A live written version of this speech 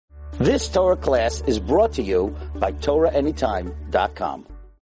This Torah class is brought to you by TorahAnytime.com.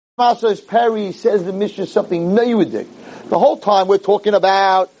 Masa's Perry says the Mishnah is something neyudik. The whole time we're talking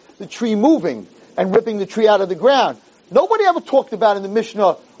about the tree moving and ripping the tree out of the ground. Nobody ever talked about in the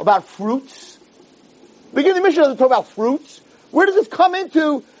Mishnah about fruits. The beginning of the Mishnah doesn't talk about fruits. Where does this come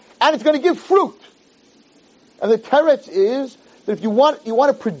into? And it's going to give fruit. And the teretz is that if you want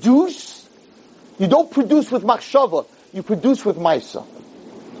to produce, you don't produce with machshava, you produce with maisa.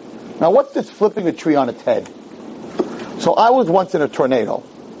 Now what's this flipping a tree on its head? So I was once in a tornado.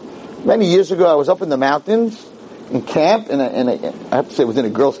 Many years ago I was up in the mountains in camp, and I have to say it was in a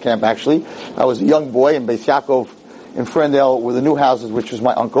girls' camp actually. I was a young boy in Beis Yaakov in Ferndale with the new houses, which was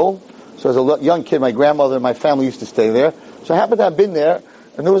my uncle. So as a young kid, my grandmother and my family used to stay there. So I happened to have been there,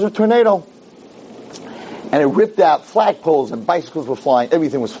 and there was a tornado. And it ripped out flagpoles and bicycles were flying,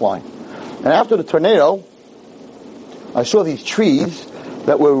 everything was flying. And after the tornado, I saw these trees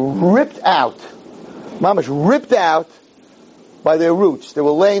that were ripped out, mamash ripped out by their roots. They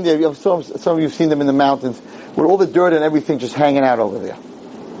were laying there, some of you have seen them in the mountains, with all the dirt and everything just hanging out over there.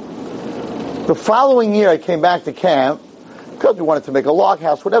 The following year I came back to camp, because we wanted to make a log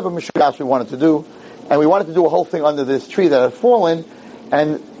house, whatever mishugash we wanted to do, and we wanted to do a whole thing under this tree that had fallen,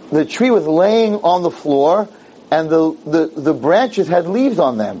 and the tree was laying on the floor, and the branches had leaves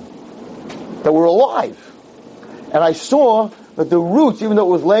on them that were alive. And I saw that the roots, even though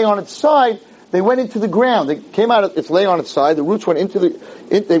it was laying on its side, they went into the ground. They came out, it's laying on its side, the roots went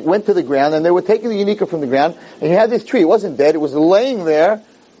they went to the ground, and they were taking the unica from the ground, and you had this tree, it wasn't dead, it was laying there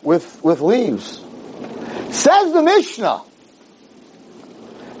with leaves. Says the Mishnah,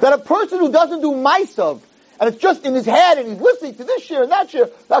 that a person who doesn't do maisav, and it's just in his head, and he's listening to this share and that share,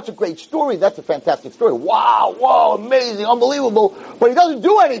 that's a great story, that's a fantastic story, wow, amazing, unbelievable, but he doesn't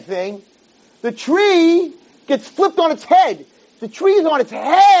do anything, the tree gets flipped on its head. The tree is on its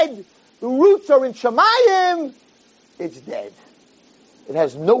head, the roots are in Shemayim, it's dead. It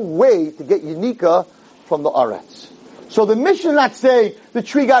has no way to get Yanika from the Aretz. So the Mishnah not say the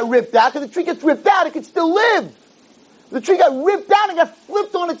tree got ripped out, because the tree gets ripped out, it can still live. The tree got ripped out and got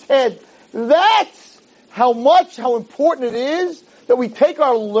flipped on its head. That's how important it is that we take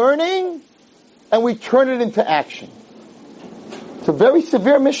our learning and we turn it into action. It's a very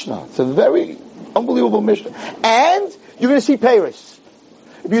severe Mishnah. It's a very unbelievable Mishnah. And you're going to see Paris.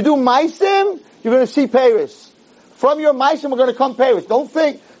 If you do Maisim, you're going to see Paris. From your Maisim, we're going to come Paris. Don't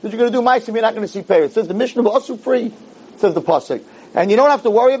think that you're going to do Maisim, you're not going to see Paris. It says the Mishnah will also free, says the Pasuk. And you don't have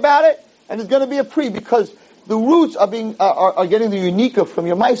to worry about it, and it's going to be a pre, because the roots are getting the unica from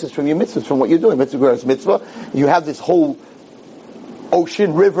your Maisim, from your mitzvahs, from what you're doing. Mitzvah. You have this whole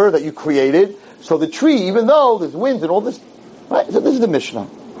ocean, river that you created. So the tree, even though there's winds and all this, right? So this is the Mishnah.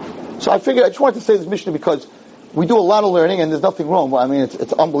 So I figured I just wanted to say this Mishnah because we do a lot of learning and there's nothing wrong. I mean,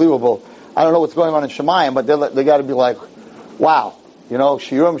 it's unbelievable. I don't know what's going on in Shemayim, but they got to be like, wow,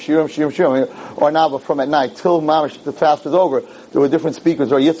 shiurim, or now, but from at night till Mamash, the fast was over, there were different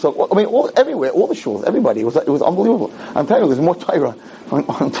speakers, or Yitzchak, I mean, everywhere, all the shuls, everybody. It was unbelievable. I'm telling you, there's more Torah on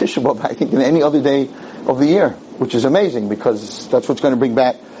Tisha B'Av, I think, than any other day of the year, which is amazing because that's what's going to bring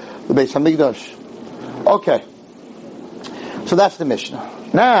back the Beis Hamikdash. Okay. So that's the Mishnah.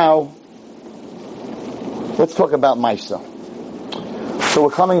 Now, let's talk about Maisa. So we're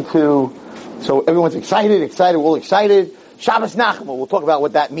coming to, so everyone's excited, we're all excited. Shabbos Nachmu, we'll talk about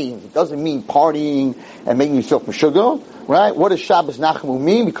what that means. It doesn't mean partying and making yourself a sugar, right? What does Shabbos Nachmu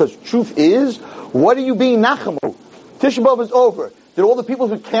mean? Because truth is, what are you being Nachmu? Tisha B'Av is over. Did all the people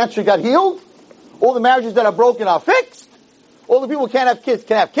with cancer got healed? All the marriages that are broken are fixed? All the people who can't have kids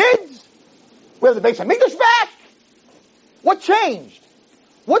can have kids? We have the Beis Hamikdash back? What changed?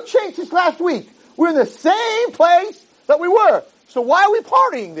 What changed since last week? We're in the same place that we were. So why are we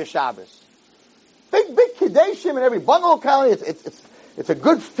partying this Shabbos? Big Kedeshim and every bungalow colony, it's a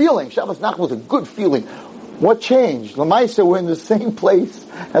good feeling. Shabbos Nachman is a good feeling. What changed? Lamaisa, we're in the same place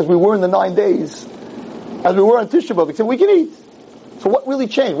as we were in the 9 days. As we were on Tisha B'Av, except we can eat. So what really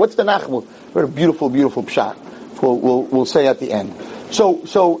changed? What's the Nachman? We're a beautiful, beautiful pshat. We'll say at the end. So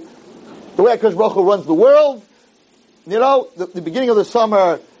the way HaKadosh Baruch Hu runs the world, the beginning of the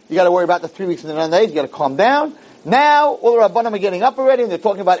summer, you got to worry about the 3 weeks and the 9 days. You got to calm down. Now all the Rabbanim are getting up already, and they're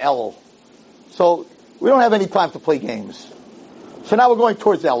talking about Elul. So we don't have any time to play games. So now we're going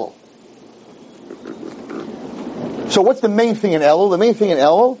towards Elul. So what's the main thing in Elul? The main thing in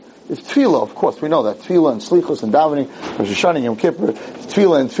Elul is Tefillah. Of course, we know that Tefillah and Slichus and davening, Rosh Hashanah, Yom Kippur,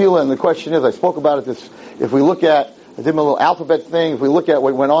 Tefillah, and the question is, I spoke about it. If we look at, I did my little alphabet thing. If we look at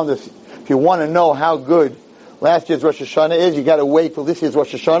what went on this, if you want to know how good last year's Rosh Hashanah is, you got to wait till this year's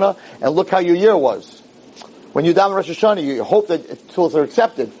Rosh Hashanah and look how your year was. When you daven Rosh Hashanah, you hope that tefillahs are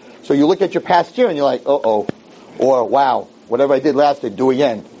accepted. So So you look at your past year and you're like, uh-oh. Or, wow, whatever I did last year, do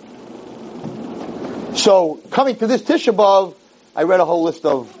again. So, coming to this Tisha B'Av, I read a whole list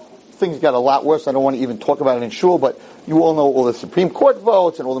of things got a lot worse. I don't want to even talk about it in shul, but you all know all the Supreme Court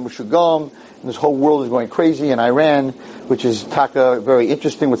votes and all the Mushugam, and this whole world is going crazy in Iran, which is taka very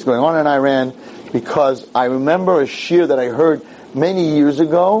interesting what's going on in Iran, because I remember a shir that I heard many years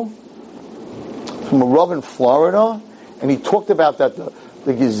ago from a Rav in Florida, and he talked about that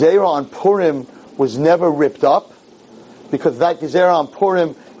the Gezerah on Purim was never ripped up, because that Gezerah on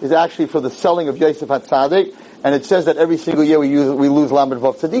Purim is actually for the selling of Yosef HaTzadik, and it says that every single year we lose Lamed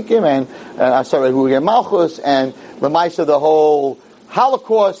Vav Tzadikim, and who get Malchus, and Lemaisa, the whole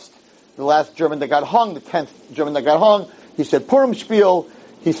Holocaust, the last German that got hung, the 10th German that got hung, he said Purim Spiel,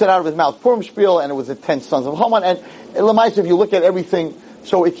 he said out of his mouth Purim Spiel, and it was the 10 sons of Haman, and Lemaisa, if you look at everything,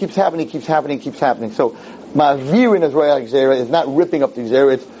 so it keeps happening. So, Ma'avir in Israel Gezerah is not ripping up the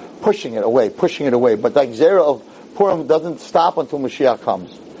Gezerah, it's pushing it away. But the Gezerah of Purim doesn't stop until Mashiach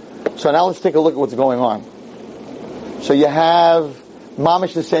comes. So now let's take a look at what's going on. So you have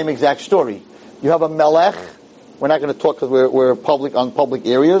Mamish, the same exact story. You have a Melech. We're not going to talk because we're public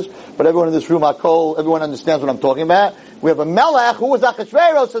areas, but everyone in this room, everyone understands what I'm talking about. We have a Melech who was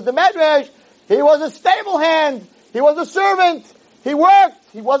Achashverosh, says the Medrash. He was a stable hand. He was a servant. He worked.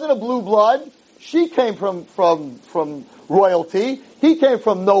 He wasn't a blue blood. She came from royalty. He came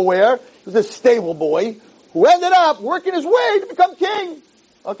from nowhere. He was a stable boy who ended up working his way to become king.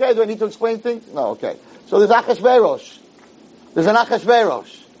 Okay, do I need to explain things? No, okay. So there's Achashverosh. There's an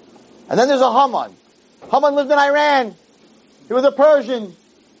Achashverosh. And then there's a Haman. Haman lived in Iran. He was a Persian.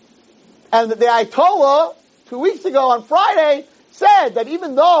 And the Ayatollah, 2 weeks ago on Friday, said that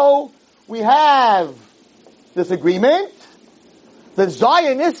even though we have this agreement, the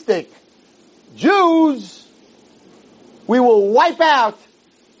Zionistic Jews, we will wipe out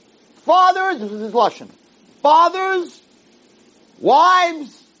fathers, this is his Lashon, fathers,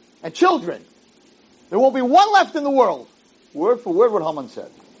 wives, and children. There won't be one left in the world. Word for word what Haman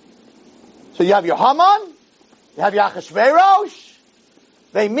said. So you have your Haman, you have your Achashverosh,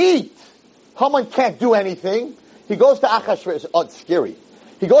 they meet. Haman can't do anything. He goes to Achashverosh, oh, it's scary.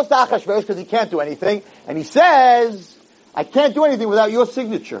 He goes to Achashverosh because he can't do anything, and he says, I can't do anything without your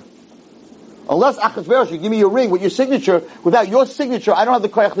signature. Unless Achashverosh, you give me your ring with your signature, without your signature, I don't have the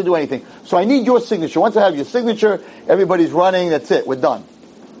koyach to do anything. So I need your signature. Once I have your signature, everybody's running, that's it, we're done.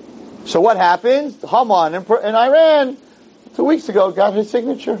 So what happens? Haman in Iran, 2 weeks ago, got his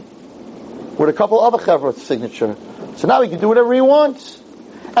signature. With a couple other Chevron's signature. So now he can do whatever he wants.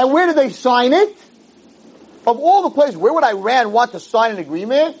 And where did they sign it? Of all the places, where would Iran want to sign an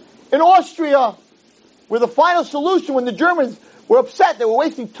agreement? In Austria. Where the final solution, when the Germans were upset, they were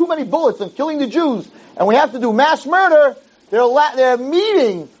wasting too many bullets on killing the Jews, and we have to do mass murder, their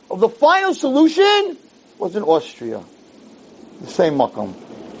meeting of the final solution was in Austria. The same makom.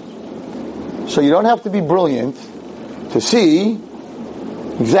 So you don't have to be brilliant to see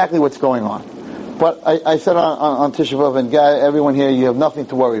exactly what's going on. But I said on Tisha B'Av, and everyone here, you have nothing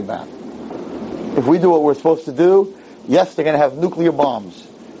to worry about. If we do what we're supposed to do, yes, they're going to have nuclear bombs.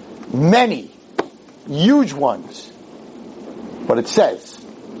 Many. Huge ones. But it says,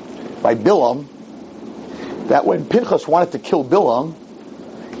 by Bilam, that when Pinchas wanted to kill Bilam,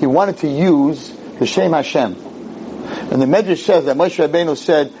 he wanted to use the Shem Hashem. And the Medrash says that Moshe Rabbeinu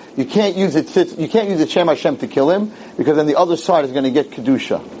said, you can't use the Shem Hashem to kill him, because then the other side is going to get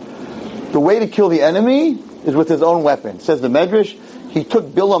Kedusha. The way to kill the enemy is with his own weapon. It says the Medrash, he took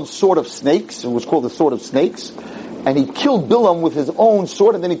Bilam's sword of snakes, it was called the sword of snakes, and he killed Bilam with his own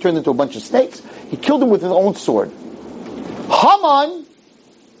sword, and then he turned into a bunch of snakes. He killed him with his own sword. Haman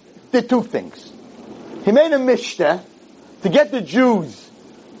did two things. He made a mishteh to get the Jews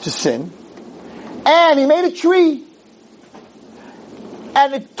to sin, and he made a tree.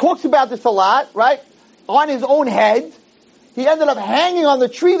 And it talks about this a lot, right? On his own head. He ended up hanging on the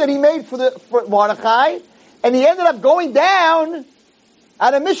tree that he made for Mordechai, and he ended up going down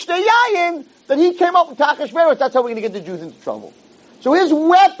at a Mishnah Yayin that he came up with Achashverosh. That's how we're going to get the Jews into trouble. So his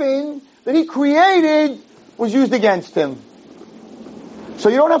weapon that he created was used against him. So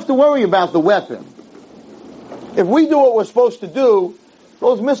you don't have to worry about the weapon. If we do what we're supposed to do,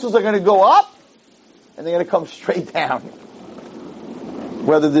 those missiles are going to go up, and they're going to come straight down.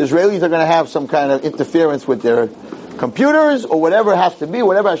 Whether the Israelis are going to have some kind of interference with their computers, or whatever it has to be,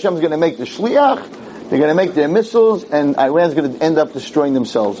 whatever Hashem's going to make the shliach, they're going to make their missiles, and Iran's going to end up destroying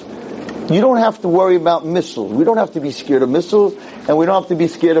themselves. You don't have to worry about missiles. We don't have to be scared of missiles, and we don't have to be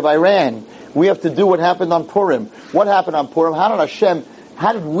scared of Iran. We have to do what happened on Purim. What happened on Purim? How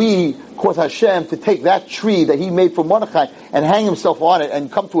how did we cause Hashem to take that tree that he made for Mordechai and hang himself on it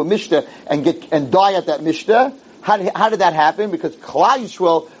and come to a Mishnah and die at that Mishnah? How did that happen? Because Klal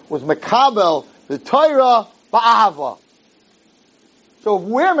Yisrael was Mekabel, the Torah, Ba'ava. So if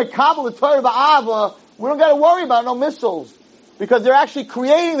we're Mekabel, the Torah, Ba'ava, we don't got to worry about no missiles. Because they're actually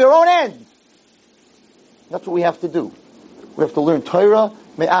creating their own end. That's what we have to do. We have to learn Torah,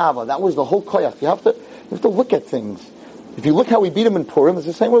 Me'ava. That was the whole koyach. You have to look at things. If you look how we beat them in Purim, it's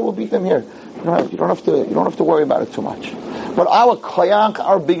the same way we'll beat them here. You don't have to worry about it too much. But our koyach,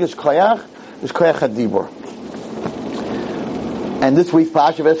 our biggest koyach, is koyach hadibur. And this week's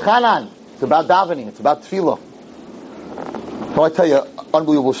Parashat Chanan. It's about davening. It's about tefillah. So I tell you an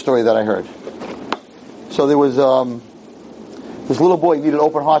unbelievable story that I heard. So there was this little boy needed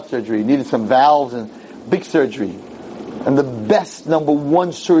open heart surgery. He needed some valves and big surgery. And the best number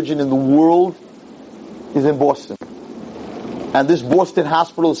one surgeon in the world is in Boston. And this Boston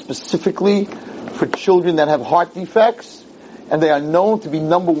hospital is specifically for children that have heart defects. And they are known to be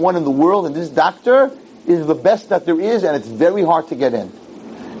number one in the world. And this doctor is the best that there is, and it's very hard to get in.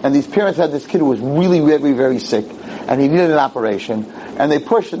 And these parents had this kid who was really, very, very sick. And he needed an operation. And they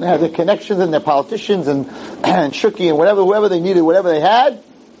pushed, and they had their connections and their politicians and Shuki and whoever they needed, whatever they had,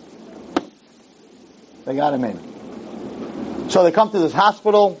 they got him in. So they come to this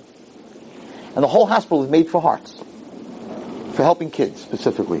hospital, and the whole hospital is made for hearts. For helping kids,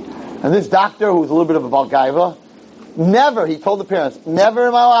 specifically. And this doctor, who was a little bit of a Balgaiva, never, he told the parents, never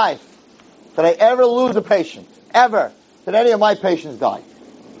in my life did I ever lose a patient. Ever. Did any of my patients die.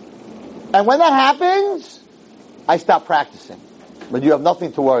 And when that happens, I stop practicing. But you have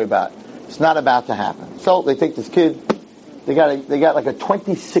nothing to worry about. It's not about to happen. So they take this kid. They got like a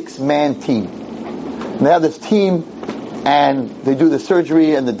 26-man team. And they have this team, and they do the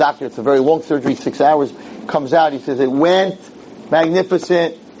surgery, and the doctor, it's a very long surgery, 6 hours, comes out. He says, it went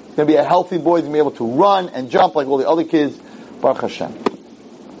magnificent. He's going to be a healthy boy. He's going to be able to run and jump like all the other kids. Baruch Hashem.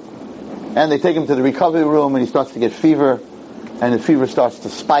 And they take him to the recovery room, and he starts to get fever, and the fever starts to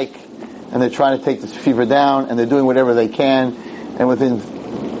spike, and they're trying to take this fever down, and they're doing whatever they can, and within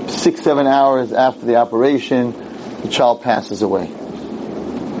 6-7 hours after the operation, the child passes away.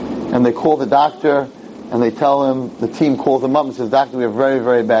 And they call the doctor, and they tell him, the team calls him up and says, doctor, we have very,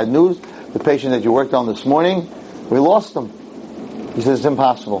 very bad news. The patient that you worked on this morning, we lost him. He says, it's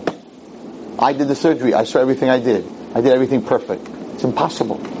impossible. I did the surgery. I saw everything I did. I did everything perfect. It's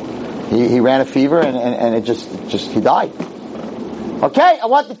impossible. He ran a fever and it just he died. Okay, I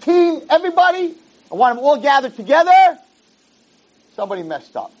want the team, everybody, I want them all gathered together. Somebody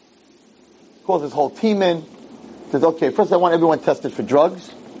messed up. Calls his whole team in. Says, okay, first I want everyone tested for drugs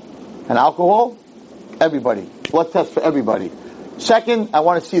and alcohol. Everybody. Blood test for everybody. Second, I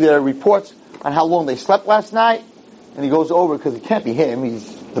want to see their reports on how long they slept last night. And he goes over, because it can't be him,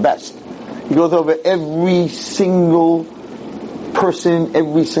 he's the best. He goes over every single person,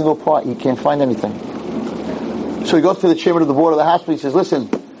 every single part. He can't find anything. So he goes to the chairman of the board of the hospital. He says, listen,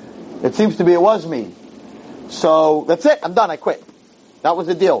 it seems to be it was me. So that's it. I'm done. I quit. That was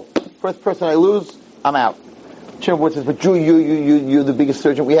the deal. First person I lose, I'm out. The chairman of the board says, but you're the biggest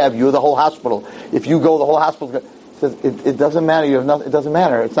surgeon we have. You're the whole hospital. If you go, the whole hospital goes. He says, it doesn't matter. You have nothing. It doesn't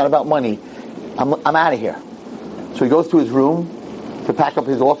matter. It's not about money. I'm out of here. So he goes to his room to pack up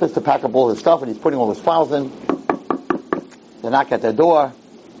his office, to pack up all his stuff, and he's putting all his files in. They knock at their door.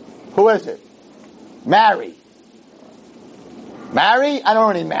 Who is it? Mary. Mary? I don't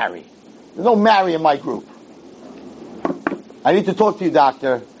want any Mary. There's no Mary in my group. I need to talk to you,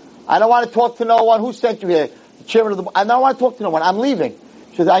 doctor. I don't want to talk to no one. Who sent you here? The chairman of the board. I don't want to talk to no one. I'm leaving.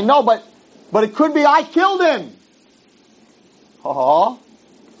 She says, I know, but it could be I killed him.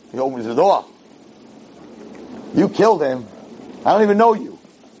 He opens the door. You killed him. I don't even know you.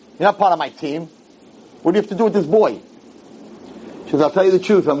 You're not part of my team. What do you have to do with this boy? She says, I'll tell you the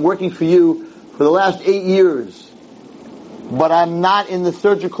truth. I'm working for you for the last 8 years. But I'm not in the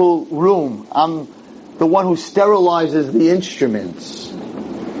surgical room. I'm the one who sterilizes the instruments.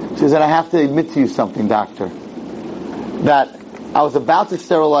 She says, and I have to admit to you something, doctor. That I was about to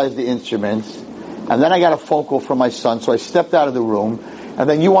sterilize the instruments, and then I got a phone call from my son, so I stepped out of the room, and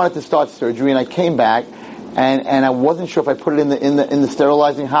then you wanted to start surgery, and I came back, and I wasn't sure if I put it in the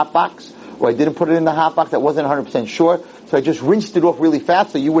sterilizing hot box, or I didn't put it in the hot box. I wasn't 100% sure, so I just rinsed it off really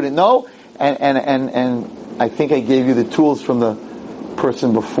fast so you wouldn't know, and I think I gave you the tools from the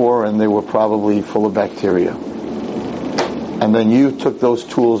person before, and they were probably full of bacteria. And then you took those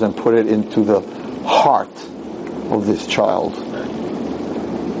tools and put it into the heart of this child.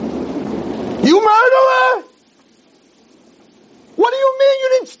 You murderer! What do you mean you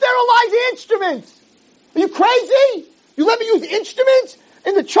didn't sterilize the instruments? Are you crazy? You let me use instruments?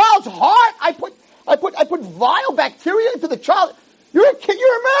 In the child's heart, I put vile bacteria into the child. You're a kid,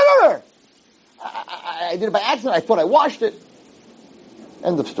 you're a murderer. I did it by accident. I thought I washed it.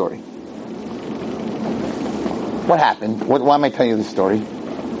 End of story. What happened? Why am I telling you this story?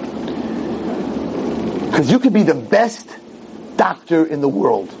 Because you could be the best doctor in the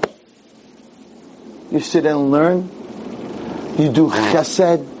world. You sit and learn. You do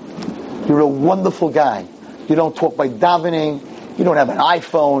chesed. You're a wonderful guy. You don't talk by davening. You don't have an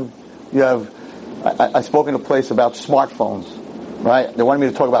iPhone. You have... I spoke in a place about smartphones. Right? They wanted me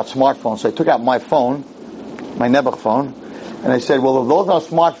to talk about smartphones. So I took out my phone, my Nebuch phone, and I said, well, if those are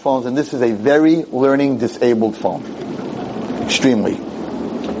smartphones, and this is a very learning disabled phone. Extremely.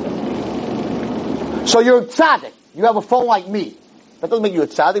 So you're a tzaddik. You have a phone like me. That doesn't make you a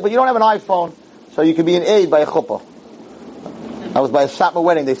tzaddik, but you don't have an iPhone, so you can be an aide by a chuppah. I was by a Satmar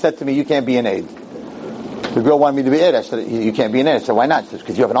wedding. They said to me, you can't be an aide. The girl wanted me to be aide. I said, you can't be an aide. I said, why not? She said,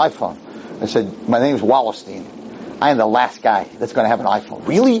 because you have an iPhone. I said, my name is Wallerstein. I am the last guy that's going to have an iPhone.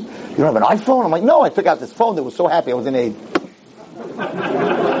 Really? You don't have an iPhone? I'm like, no, I took out this phone that was so happy I was an aide.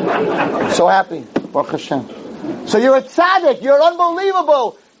 So happy. Baruch Hashem. So you're a tzaddik. You're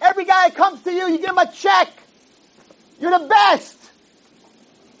unbelievable. Every guy that comes to you, you give him a check. You're the best.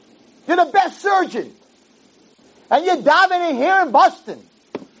 You're the best surgeon. And you're davening here in Boston.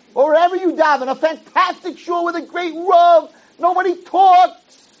 Or wherever you daven. A fantastic shul with a great rov. Nobody talks.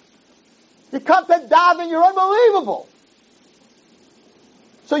 You come to daven, you're unbelievable.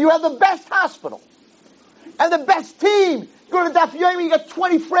 So you have the best hospital. And the best team. You go to Daf Yomi, you got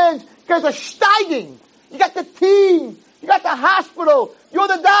 20 friends. You guys are steiging. You got the team. You got the hospital. You're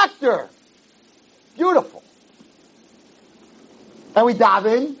the doctor. Beautiful. And we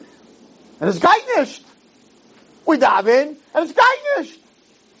daven, and it's geitnisht. We daven, and it's geitnisht.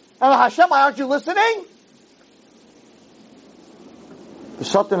 And Hashem, why aren't you listening? The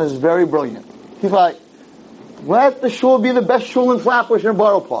Sultan is very brilliant. He's like, let the shul be the best shul in Flatbush and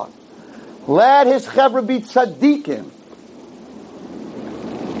Borough Park. Let his chevra be tzaddikim.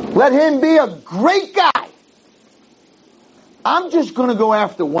 Let him be a great guy. I'm just going to go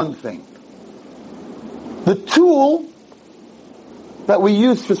after one thing. The tool that we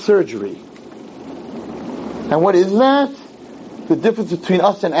use for surgery. And what is that? The difference between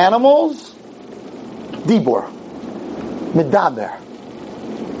us and animals? Dibur. Medaber.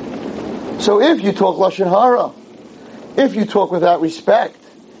 So if you talk Lashon Hara, if you talk without respect,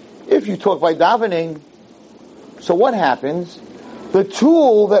 if you talk by davening, so what happens? The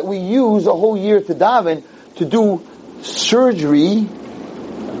tool that we use a whole year to daven, to do surgery,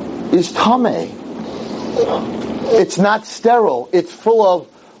 is tameh. It's not sterile. It's full of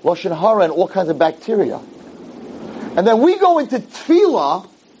Lashon Hara and all kinds of bacteria. And then we go into tefillah,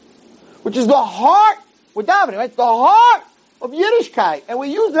 which is the heart, we're davening, right? The heart of Yiddishkeit. And we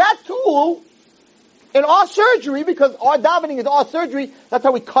use that tool in our surgery, because our davening is our surgery. That's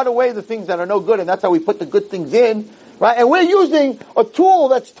how we cut away the things that are no good, and that's how we put the good things in, right? And we're using a tool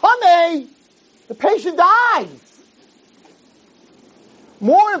that's tameh, the patient dies.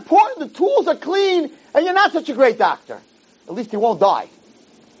 More important, the tools are clean, and you're not such a great doctor. At least you won't die.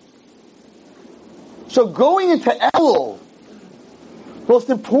 So going into Elul, the most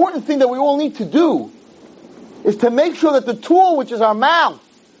important thing that we all need to do is to make sure that the tool, which is our mouth,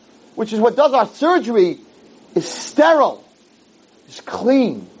 which is what does our surgery, is sterile, is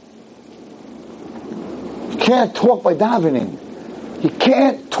clean. You can't talk by davening. You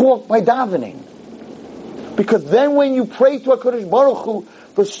can't talk by davening. Because then when you pray to HaKadosh Baruch Hu,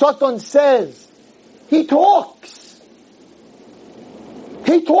 the Satan says, he talks.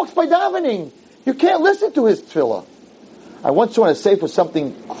 He talks by davening. You can't listen to his tefillah. I once saw on a sefer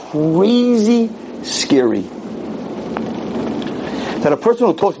something crazy, scary. That a person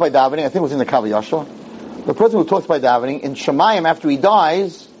who talks by davening, I think it was in the Kav Yashar, the person who talks by davening, in Shemayim after he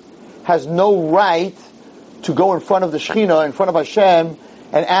dies, has no right to go in front of the Shekhinah, in front of Hashem,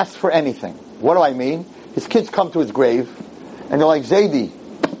 and ask for anything. What do I mean? His kids come to his grave, and they're like, Zaidi,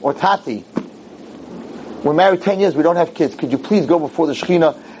 or Tati, we're married 10 years, we don't have kids, could you please go before the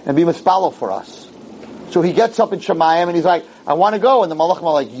Shekhinah and be mispalo for us? So he gets up in Shemayim, and he's like, I want to go, and the Malachim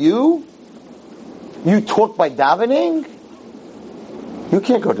are like, you talk by davening? You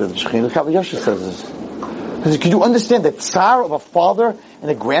can't go to the Shekhinah. Kav Yashar says this. He says, could you understand the tsar of a father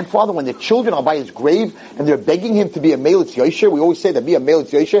and a grandfather when their children are by his grave and they're begging him to be a Melitz Yosher? We always say that be a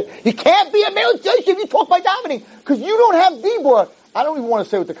Melitz Yosher. You can't be a Melitz Yosher if you talk by davening, because you don't have dibur. I don't even want to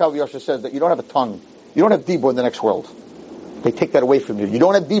say what the Kav Yashar says, that you don't have a tongue. You don't have dibur in the next world. They take that away from you. You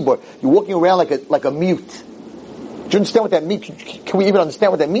don't have dibur. You're walking around like a mute. Do you understand what that means? Can we even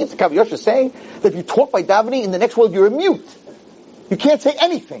understand what that means? The Kav Yashar is saying that if you talk by davening, in the next world you're a mute. You can't say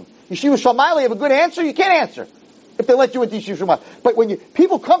anything. Yeshiva Shamayla, you have a good answer, you can't answer. If they let you into Yeshiva Shamayla. But when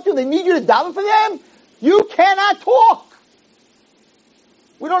people come to you and they need you to daven for them, you cannot talk.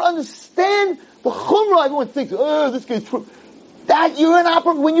 We don't understand the chumrah. Everyone thinks, oh, this guy's true. That you're an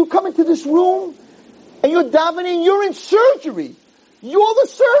opera. When you come into this room and you're davening, you're in surgery. You're the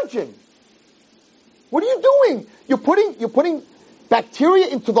surgeon. What are you doing? You're putting bacteria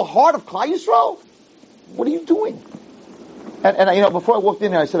into the heart of Klal Yisrael? What are you doing? And before I walked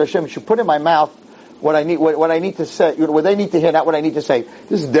in here, I said, Hashem, you should put in my mouth what I need to say, what they need to hear, not what I need to say.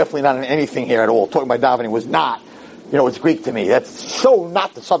 This is definitely not anything here at all. Talking about davening was not, it's Greek to me. That's so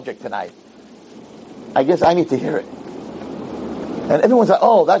not the subject tonight. I guess I need to hear it. And everyone's like,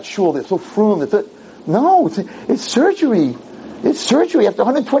 oh, that's shul, they're so frum. No, it's surgery. It's surgery. After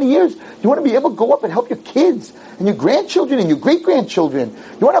 120 years, you want to be able to go up and help your kids and your grandchildren and your great-grandchildren.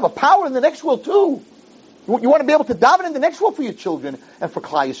 You want to have a power in the next world too. You want to be able to daven in the next world for your children and for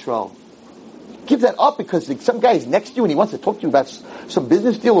Klal Yisrael. Give that up because some guy is next to you and he wants to talk to you about some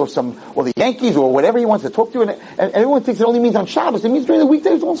business deal or the Yankees or whatever he wants to talk to you. And everyone thinks it only means on Shabbos. It means during the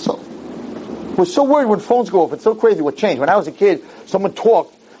weekdays also. We're so worried when phones go off. It's so crazy what changed. When I was a kid, someone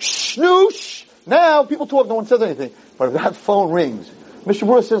talked. Snoosh! Now people talk, no one says anything. But if that phone rings, Mr.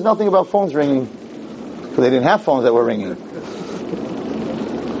 Brewer says nothing about phones ringing. Because they didn't have phones that were ringing.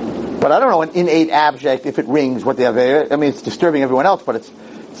 But I don't know an innate abject if it rings, what they have there. I mean, it's disturbing everyone else, but it's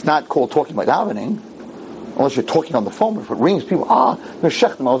not called talking about davening. Unless you're talking on the phone. But if it rings, people,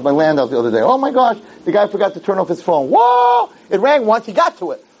 Neshechtem, I was my landau the other day. Oh my gosh, the guy forgot to turn off his phone. Whoa! It rang once, he got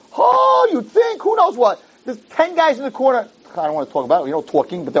to it. Oh, you'd think, who knows what. There's 10 guys in the corner. I don't want to talk about it,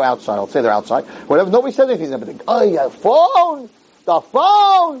 talking, but they're outside. I'll say they're outside. Whatever, nobody says anything to them, but they think, oh, yeah, phone! The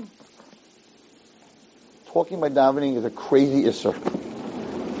phone! Talking by davening is a crazy isser.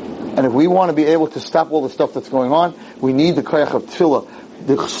 And if we want to be able to stop all the stuff that's going on, we need the koyach of tefillah.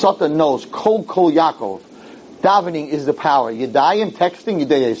 The Chsata knows, Kol Yaakov. Davening is the power. Yadayim, texting,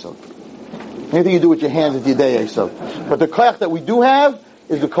 Yadei Esav. Anything you do with your hands is Yadei Esav. But the koyach that we do have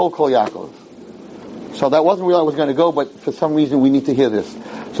is the Kol Yaakov. So that wasn't where I was going to go, but for some reason we need to hear this.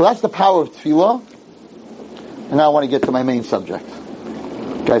 So that's the power of tefillah. And now I want to get to my main subject.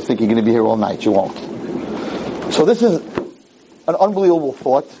 You guys think you're going to be here all night. You won't. So this is an unbelievable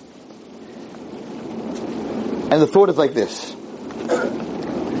thought. And the thought is like this.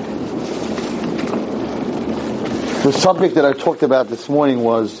 The subject that I talked about this morning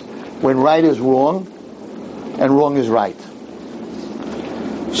was when right is wrong and wrong is right.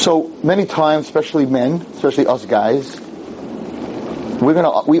 So many times, especially men, especially us guys,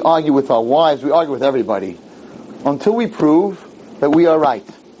 we argue with our wives, we argue with everybody, until we prove that we are right.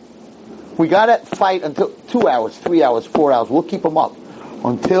 We gotta fight until 2 hours, 3 hours, 4 hours, we'll keep them up,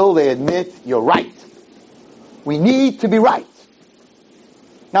 until they admit you're right. We need to be right.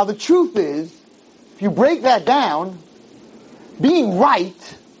 Now the truth is, if you break that down, being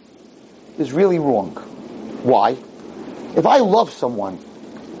right is really wrong. Why? If I love someone,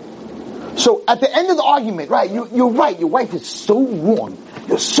 so at the end of the argument, right, you're right, your wife is so wrong,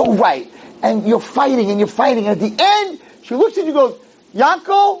 you're so right, and you're fighting, and at the end, she looks at you and goes,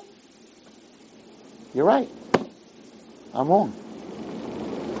 Yanko, you're right, I'm wrong.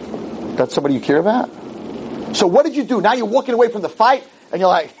 That's somebody you care about? So what did you do? Now you're walking away from the fight, and you're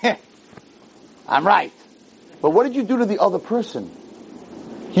like, I'm right. But what did you do to the other person?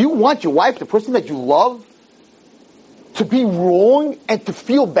 You want your wife, the person that you love, to be wrong and to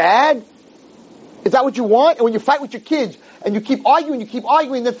feel bad? Is that what you want? And when you fight with your kids and you keep arguing,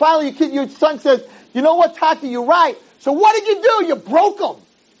 then finally your son says, you know what, Tati, you're right. So what did you do? You broke them.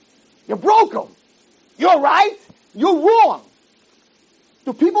 You're right. You're wrong.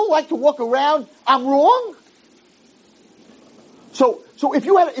 Do people like to walk around, I'm wrong? So if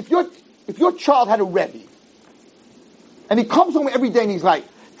your child had a Rebbe, and he comes home every day and he's like,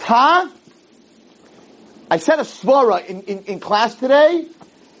 I said a svara in class today,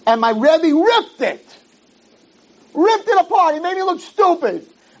 and my Rebbe ripped it apart. He made me look stupid.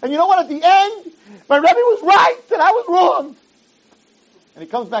 And you know what? At the end, my Rebbe was right and I was wrong. And he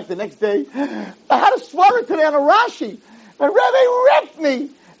comes back the next day. I had a svara today on a Rashi. My Rebbe ripped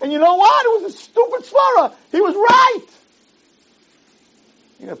me. And you know what? It was a stupid svara. He was right.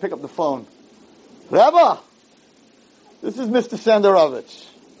 You're going to pick up the phone. Rebbe, this is Mr. Senderovich.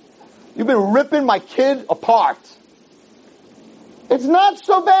 You've been ripping my kid apart. It's not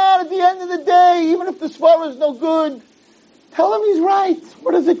so bad at the end of the day, even if the svara is no good. Tell him he's right.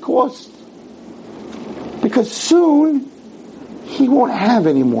 What does it cost? Because soon, he won't have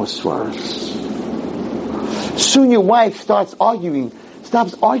any more svaras. Soon your wife stops arguing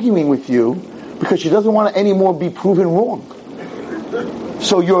with you because she doesn't want to anymore be proven wrong.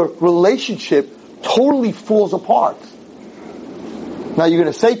 So your relationship totally falls apart. Now you're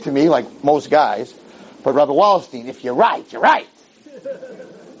going to say to me, like most guys, but Rabbi Wallerstein, if you're right, you're right.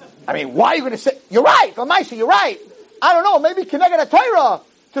 I mean, why are you going to say, you're right, Lamaisa, you're right. I don't know, maybe connect a Torah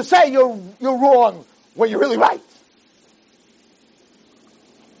to say you're wrong when you're really right.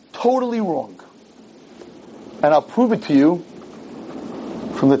 Totally wrong. And I'll prove it to you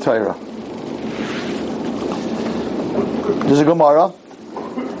from the Torah. There's a Gemara.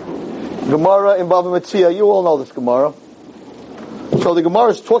 Gemara in Bava Metzia. You all know this Gemara. So the Gemara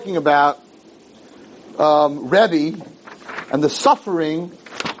is talking about Rebbe and the suffering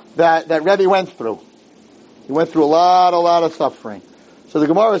that Rebbe went through. He went through a lot of suffering. So the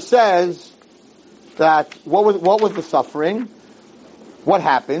Gemara says that what was the suffering? What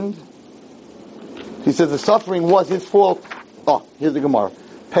happened? He says the suffering was his fault. Oh, here's the Gemara.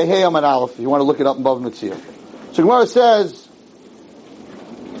 Pehei Amud Aleph. You want to look it up in Bava Metzia. So Gemara says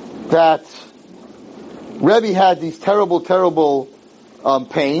that Rebbe had these terrible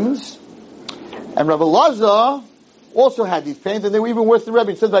pains, and Rabbi Lazar also had these pains, and they were even worse than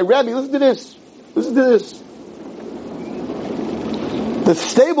Rebbe. It says by Rebbe, listen to this. The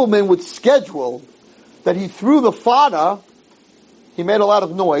stableman would schedule that he threw the fodder, he made a lot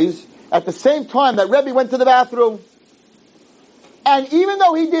of noise, at the same time that Rebbe went to the bathroom. And even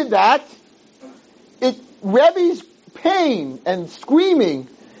though he did that, Rebbe's pain and screaming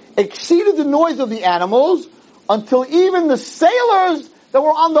exceeded the noise of the animals until even the sailors that were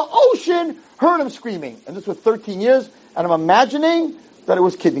on the ocean heard him screaming. And this was 13 years, and I'm imagining that it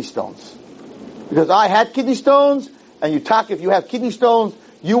was kidney stones. Because I had kidney stones, and if you have kidney stones,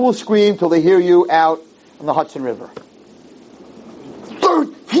 you will scream till they hear you out on the Hudson River.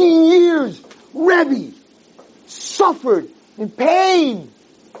 13 years, Rebbe suffered in pain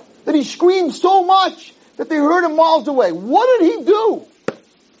that he screamed so much that they heard him miles away. What did he do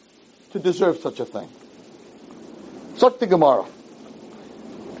to deserve such a thing? Such the Gemara.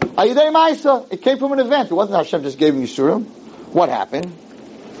 Ayidei Maisa. It came from an event. It wasn't Hashem just gave him Yisurim. What happened?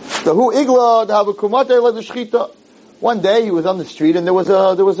 One day he was on the street and there was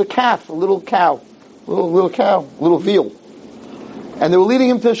a calf, a little veal. And they were leading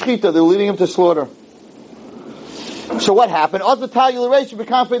him to Shechita, they were leading him to slaughter. So what happened?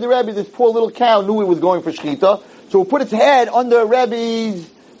 This poor little cow knew he was going for Shechita, so he put its head under Rebbe's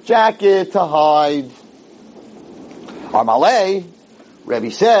jacket to hide. Amalei,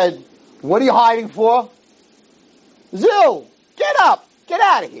 Rebbe said, what are you hiding for? Zil, get up, get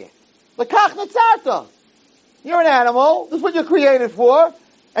out of here. L'kach netzarta. You're an animal, this is what you're created for,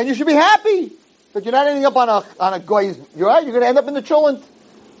 and you should be happy that you're not ending up on a goy's, you're right, you're going to end up in the Cholent,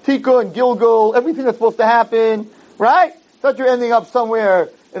 Tika and Gilgul, everything that's supposed to happen, right? That you're ending up somewhere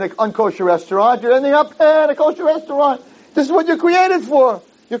in an unkosher restaurant, you're ending up in a kosher restaurant. This is what you're created for.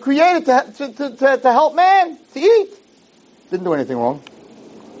 You're created to help man, to eat. Didn't do anything wrong.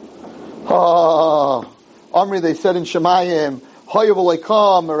 Omri, they said in Shemayim, Hoyev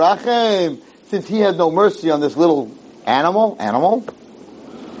Aleikam, Merachem, since he had no mercy on this little animal,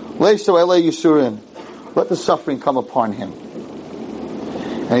 Leisho Ele Yisurin, let the suffering come upon him.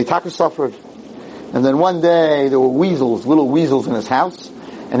 And he suffered. And then one day there were little weasels in his house,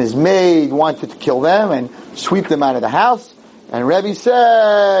 and his maid wanted to kill them and sweep them out of the house. And Rebbe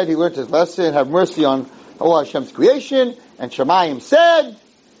said, he learned his lesson, have mercy on Allah Hashem's creation. And Shemayim said,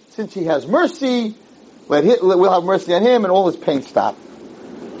 since he has mercy, we'll have mercy on him, and all his pain stopped.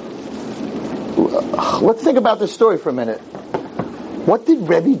 Let's think about this story for a minute. What did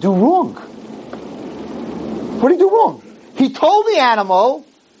Rebbe do wrong? What did he do wrong? He told the animal,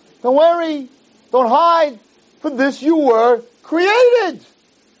 don't worry, don't hide, for this you were created.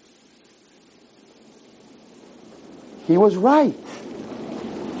 He was right.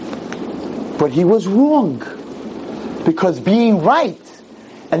 But he was wrong. Because being right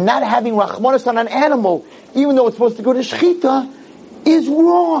and not having rachmanis on an animal, even though it's supposed to go to Shechita, is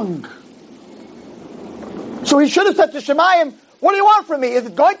wrong. So he should have said to Shemayim, what do you want from me? Is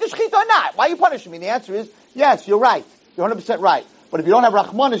it going to Shechita or not? Why are you punishing me? And the answer is, yes, you're right. You're 100% right. But if you don't have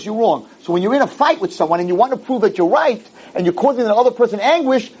rachmanis, you're wrong. So when you're in a fight with someone and you want to prove that you're right, and you're causing the other person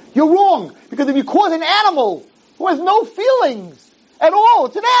anguish, you're wrong. Because if you cause an animal who has no feelings at all,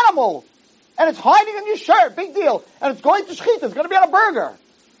 it's an animal, and it's hiding in your shirt, big deal, and it's going to Shechita, it's going to be on a burger,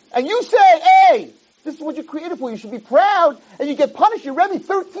 and you say, hey, this is what you're created for, you should be proud, and you get punished, you're Rebbe,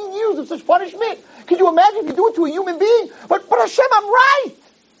 13 years of such punishment. Could you imagine if you do it to a human being? But Hashem, I'm right.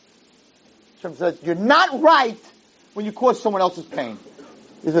 Hashem says, you're not right when you cause someone else's pain.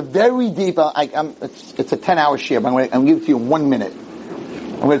 It's a very deep, it's a 10-hour share, but I'm going to give it to you in 1 minute.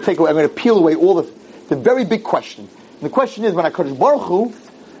 I'm going to peel away all the very big question. And the question is, when HaKadosh Baruch Hu,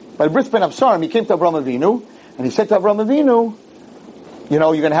 by the Bris Ben Absarim, he came to Avraham Avinu, and he said to Avraham Avinu, you're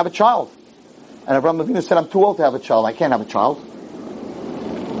going to have a child. And Avraham Avinu said, I'm too old to have a child. I can't have a child.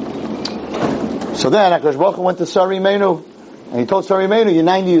 So then HaKadosh Baruch Hu went to Sari Imenu, and he told Sari Imenu, you're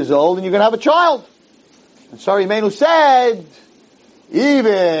 90 years old, and you're going to have a child. And Sari Imenu said,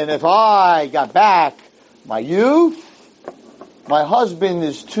 even if I got back my youth, my husband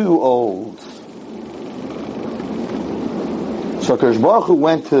is too old. So HaKadosh Baruch Hu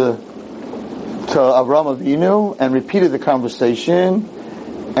went to Avraham Avinu and repeated the conversation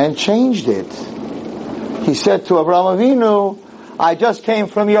and changed it. He said to Avraham Avinu, I just came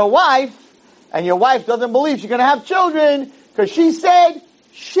from your wife, and your wife doesn't believe she's going to have children because she said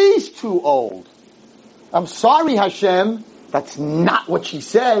she's too old. I'm sorry, Hashem, that's not what she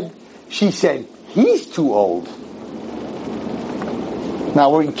said. She said he's too old.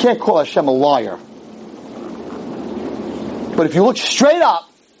 Now, you can't call Hashem a liar. But if you look straight up,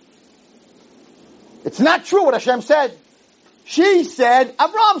 it's not true what Hashem said. She said,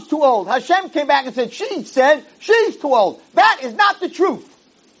 Avram's too old. Hashem came back and said, she said, she's too old. That is not the truth.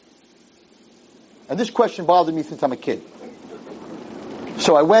 And this question bothered me since I'm a kid.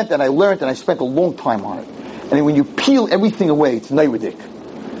 So I went and I learned and I spent a long time on it. And when you peel everything away, it's neirudik.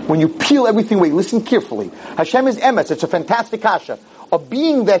 When you peel everything away, listen carefully. Hashem is emes. It's a fantastic kasha. A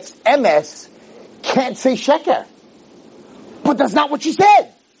being that's emes can't say sheker. But that's not what she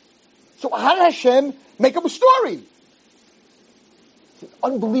said. So how did Hashem make up a story? It's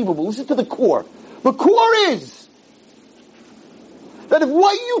unbelievable. Listen to the core. The core is that if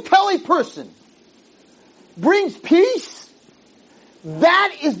what you tell a person brings peace,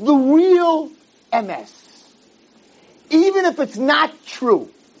 that is the real emes. Even if it's not true.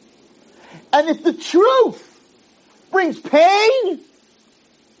 And if the truth brings pain,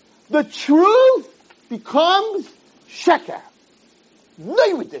 the truth becomes sheker.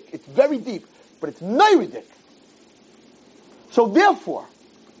 Neirudik. It's very deep, but it's neirudik. So therefore,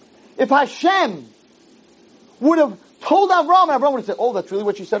 if Hashem would have told Avram, and Avram would have said, oh, that's really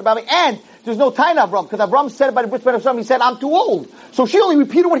what she said about me, and there's no time to Avram, because Avram said it by the Bris Ben Avram, he said, I'm too old. So she only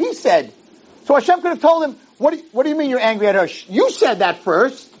repeated what he said. So Hashem could have told him, what do you mean you're angry at her? You said that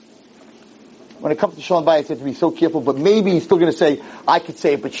first. When it comes to Shalom Bayit, you have to be so careful, but maybe he's still going to say, I could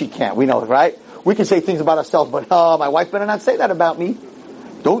say it, but she can't. We know it, right? We can say things about ourselves, but my wife better not say that about me.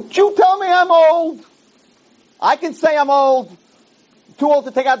 Don't you tell me I'm old. I can say I'm old. I'm too old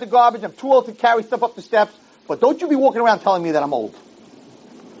to take out the garbage. I'm too old to carry stuff up the steps. But don't you be walking around telling me that I'm old.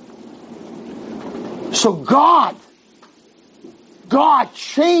 So God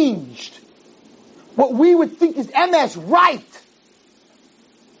changed what we would think is MS right.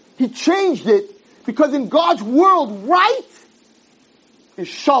 He changed it because in God's world, right is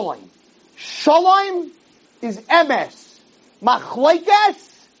shalom. Shalom is MS. Machlekes,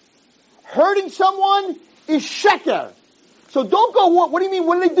 hurting someone, is sheker. So don't go, what do you mean,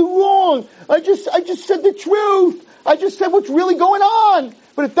 what did I do wrong? I just said the truth. I just said what's really going on.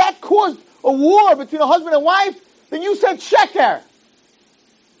 But if that caused a war between a husband and wife, then you said sheker.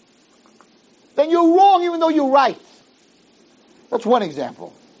 Then you're wrong even though you're right. That's one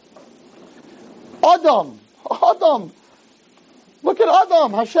example. Adam. Look at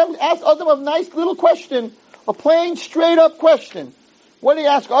Adam. Hashem asked Adam a nice little question. A plain, straight up question. What did he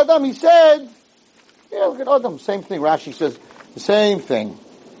ask Adam? He said, yeah, look at Adam. Same thing. Rashi says the same thing.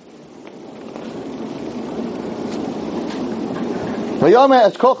 Vayomer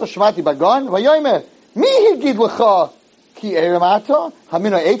es kol chashmati bagon. Vayomer mi higid lecha ki eramata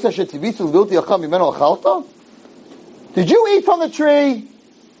hamina eitza shetivitzu l'vilti acham mimeno achalta. Did you eat from the tree?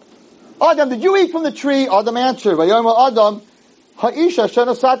 Adam, did you eat from the tree? Adam answered, Vayomer Adam ha'isha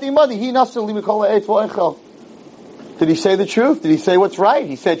shenasati imadi hi nasa li mikol ha'etz v'echel. Did he say the truth? Did he say what's right?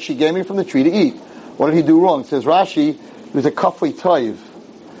 He said, she gave me from the tree to eat. What did he do wrong? It says Rashi, it was a kafli toiv.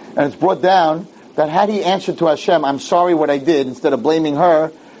 And it's brought down that had he answered to Hashem, I'm sorry what I did, instead of blaming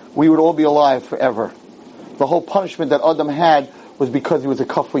her, we would all be alive forever. The whole punishment that Adam had was because he was a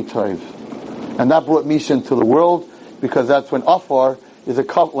kafli toiv. And that brought Misha into the world, because that's when Afar is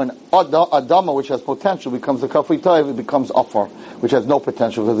when Adama, which has potential, becomes a kafli toiv, it becomes Afar, which has no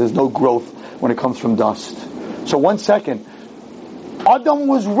potential, because there's no growth when it comes from dust. So 1 second. Adam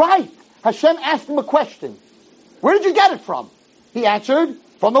was right. Hashem asked him a question. Where did you get it from? He answered,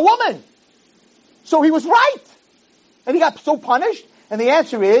 from the woman. So he was right. And he got so punished. And the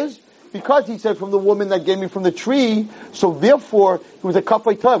answer is, because he said from the woman that gave me from the tree, so therefore, he was a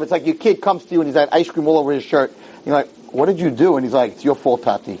kafay tov. It's like your kid comes to you and he's got ice cream all over his shirt. You're like, what did you do? And he's like, it's your fault,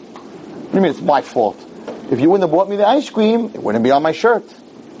 Tati. What do you mean it's my fault? If you wouldn't have bought me the ice cream, it wouldn't be on my shirt.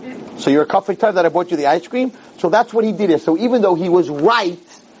 So you're a kafay tov that I bought you the ice cream? So that's what he did here. So even though he was right,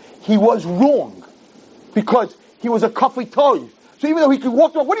 he was wrong. Because he was a kafei toiv. So even though he could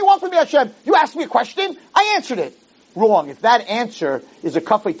walk around, what do you want from me, Hashem? You asked me a question, I answered it. Wrong. If that answer is a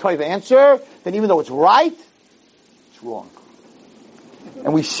kafei toiv answer, then even though it's right, it's wrong.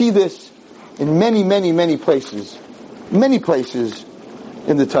 And we see this in many, many, many places. Many places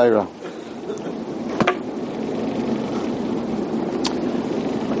in the Torah.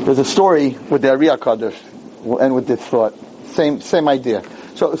 There's a story with the Ariyah Kadosh. We'll end with this thought. Same idea.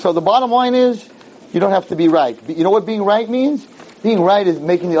 So the bottom line is, you don't have to be right. You know what being right means? Being right is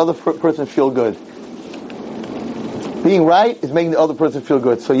making the other person feel good. Being right is making the other person feel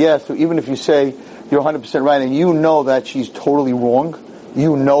good. So even if you say you're 100% right and you know that she's totally wrong,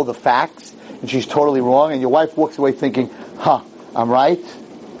 you know the facts, and she's totally wrong, and your wife walks away thinking, I'm right.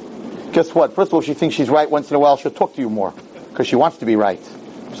 Guess what? First of all, she thinks she's right. Once in a while, she'll talk to you more, because she wants to be right.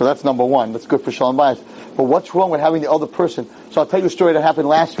 So that's number one. That's good for Shalom Bayis. But what's wrong with having the other person? So I'll tell you a story that happened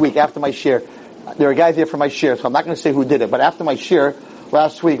last week after my share. There are guys here for my share, so I'm not going to say who did it. But after my share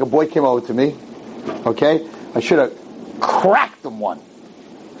last week, a boy came over to me. Okay? I should have cracked him one.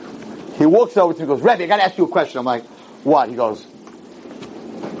 He walks over to me and goes, Rebbe, I got to ask you a question. I'm like, what? He goes,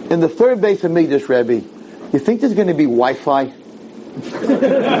 in the third base of Migdash, Rebbe, you think there's going to be Wi-Fi?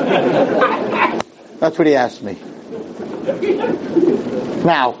 That's what he asked me.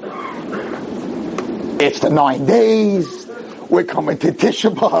 Now, it's the 9 days. We're coming to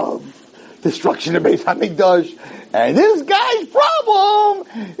Tisha B'Av, destruction of Beis Hamikdash, and this guy's problem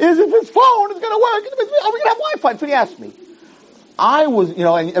is if his phone is going to work, are we going to have Wi-Fi? That's what he asked me. I was,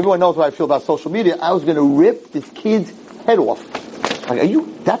 and everyone knows how I feel about social media. I was going to rip this kid's head off. Like,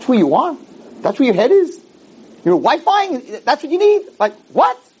 that's where you are? That's where your head is? You're Wi-Fi? That's what you need? Like,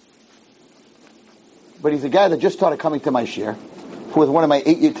 what? But he's a guy that just started coming to my share. If it was one of my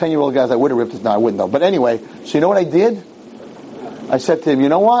 10-year-old guys, I would have ripped his. No, I wouldn't though. But anyway, so you know what I did? I said to him, you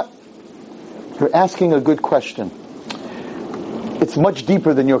know what? You're asking a good question. It's much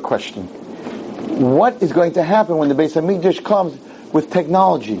deeper than your question. What is going to happen when the Beis Hamikdash comes with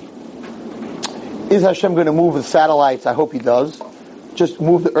technology? Is Hashem going to move the satellites? I hope He does. Just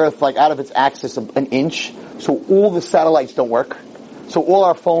move the Earth like out of its axis an inch, so all the satellites don't work. So all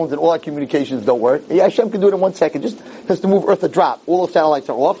our phones and all our communications don't work. Yeah, Hashem can do it in 1 second. Just has to move Earth a drop. All the satellites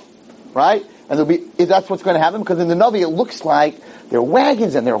are off, right? And that's what's going to happen, because in the Navi it looks like there are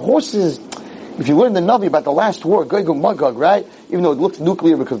wagons and there are horses. If you learn the Navi about the last war, Gog and Magog, right? Even though it looks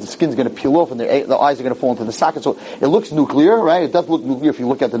nuclear because the skin's going to peel off and the eyes are going to fall into the socket, so it looks nuclear, right? It does look nuclear if you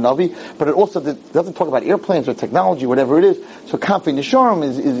look at the Navi, but it also doesn't talk about airplanes or technology, whatever it is. So Kamfi Nisharim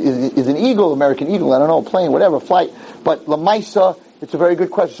is an eagle, American eagle, I don't know, a plane, whatever, flight. But Lamaisa, it's a very good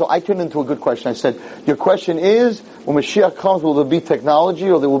question. So I turned into a good question. I said, your question is, when Mashiach comes, will there be technology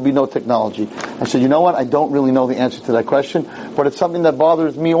or there will be no technology? I said, you know what? I don't really know the answer to that question, but it's something that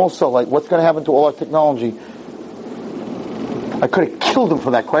bothers me also. Like, what's going to happen to all our technology? I could have killed him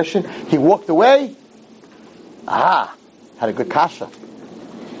for that question. He walked away. Had a good kasha.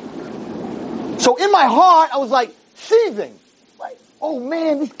 So in my heart, I was like, seething. Oh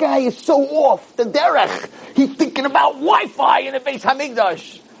man, this guy is so off the derech. He's thinking about Wi-Fi in the Beis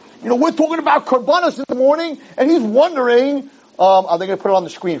Hamikdash. We're talking about korbanos in the morning, and he's wondering, are they going to put it on the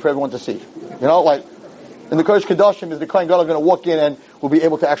screen for everyone to see? Like in the Kodesh Kedoshim, is the Kohen Gadol going to walk in and we'll be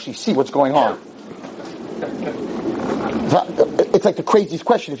able to actually see what's going on? It's like the craziest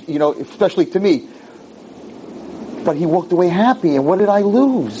question, especially to me. But he walked away happy, and what did I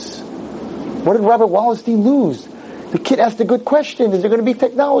lose? What did Robert Wallerstein lose? The kid asked a good question. Is there going to be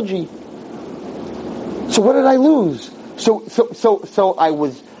technology? So what did I lose? So I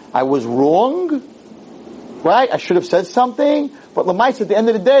was wrong, right? I should have said something. But Lamais, at the end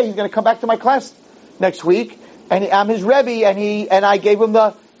of the day, he's going to come back to my class next week, and I'm his Rebbe, and I gave him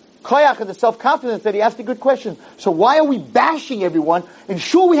the koyach and the self-confidence that he asked a good question. So why are we bashing everyone? In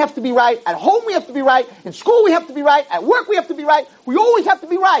shul we have to be right. At home we have to be right. In school we have to be right. At work we have to be right. We always have to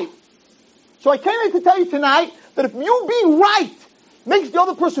be right. So I came here to tell you tonight that if you being right makes the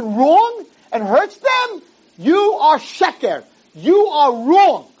other person wrong and hurts them, you are sheker. You are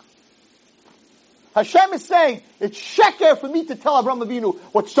wrong. Hashem is saying, it's sheker for me to tell Avraham Avinu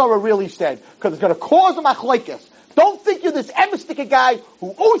what Sarah really said, because it's going to cause a machlokes. Don't think you're this ever-sticker guy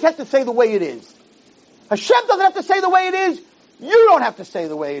who always has to say the way it is. Hashem doesn't have to say the way it is. You don't have to say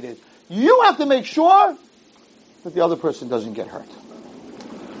the way it is. You have to make sure that the other person doesn't get hurt.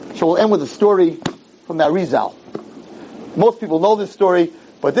 So we'll end with a story from the Arizal. Most people know this story,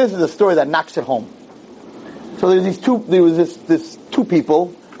 but this is a story that knocks it home. So there was this two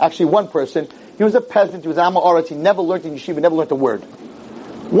people, actually one person. He was a peasant, he was Amma Aretz, he never learned in yeshiva, never learned a word.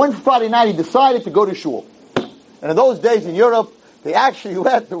 One Friday night he decided to go to shul. And in those days in Europe, they actually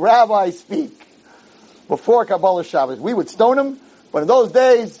let the rabbi speak before Kabbalah Shabbos. We would stone him, but in those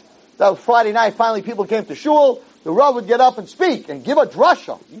days, that was Friday night, finally people came to shul, the Rav would get up and speak and give a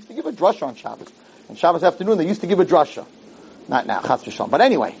drasha. He used to give a drasha on Shabbos. On Shabbos afternoon, they used to give a drasha. Not now, chas v'shalom. But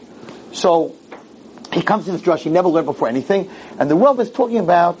anyway, so he comes to this drasha, he never learned before anything, and the Rav is talking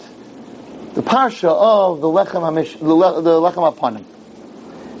about the parsha of the lechem apanim.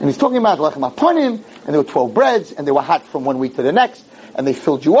 And he's talking about lechem apanim, and there were 12 breads, and they were hot from one week to the next, and they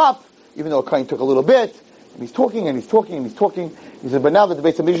filled you up, even though a kohen took a little bit. And he's talking, and he's talking, and he's talking. He said, but now that the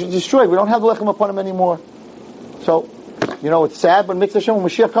Beis HaMikdash is destroyed, we don't have the lechem apanim anymore. So, it's sad, but Mitzvah Hashem, when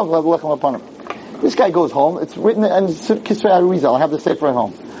Mashiach comes, we'll have the lechem apanim. This guy goes home, it's written, and it's Kisvei Arizal, I have the sefer at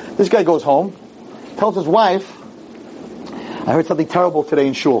home. This guy goes home, tells his wife, I heard something terrible today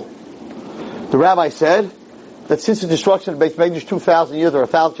in shul. The rabbi said that since the destruction of the Beis HaMikdash 2,000 years or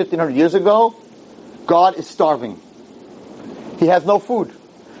 1,500 years ago, God is starving. He has no food.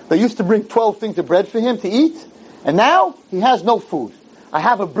 They used to bring 12 things of bread for him to eat, and now he has no food. I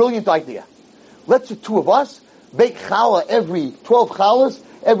have a brilliant idea. Let's the two of us bake challah 12 challahs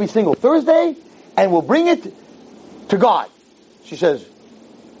every single Thursday, and we'll bring it to God. She says,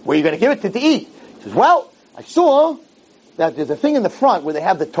 where are you going to give it to eat? He says, well, I saw that there's a thing in the front where they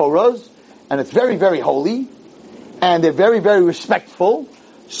have the Torahs, and it's very, very holy, and they're very, very respectful.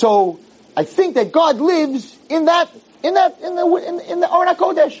 So I think that God lives in the Aron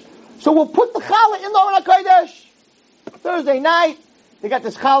HaKodesh. So we'll put the challah in the Aron HaKodesh. Thursday night, they got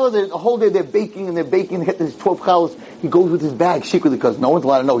this challah, the whole day they're baking, they get these 12 challahs. He goes with his bag secretly because no one's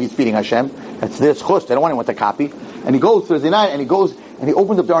allowed to know he's feeding Hashem. That's their schus. They don't want anyone to copy. And he goes Thursday night, and he goes, and he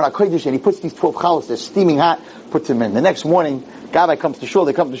opens up the Aron HaKodesh, and he puts these 12 challahs, they're steaming hot, puts them in. The next morning, Gabbai comes to shul,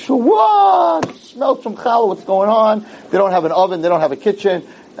 they come to shul, what? It smells from challah, what's going on? They don't have an oven, they don't have a kitchen.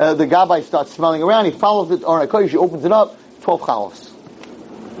 The Gabbai starts smelling around, he follows the Aron HaKodesh, he opens it up, 12 challahs.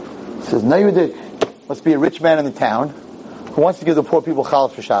 He says, no, you did. Must be a rich man in the town who wants to give the poor people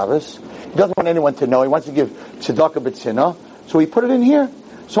challah for Shabbos. He doesn't want anyone to know. He wants to give tzedakah b'tzina. So he put it in here.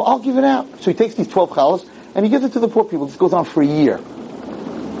 So I'll give it out. So he takes these 12 challahs and he gives it to the poor people. This goes on for a year.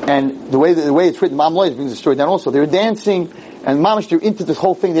 And the way it's written, Mam Lois brings the story down also. They're dancing and Mamish, they're into this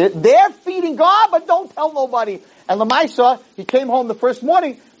whole thing. They're feeding God, but don't tell nobody. And Lamaisa, he came home the first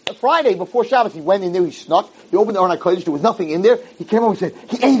morning, Friday before Shabbos. He went in there, he snuck. He opened the Aron HaKodesh. There was nothing in there. He came home and said,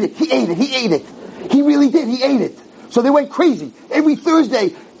 he ate it. He really did. He ate it. So they went crazy. Every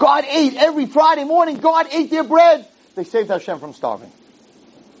Thursday, God ate. Every Friday morning, God ate their bread. They saved Hashem from starving.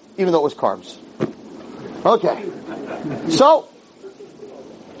 Even though it was carbs. Okay. So,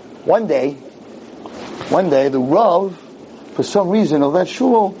 one day, the Rav, for some reason, of that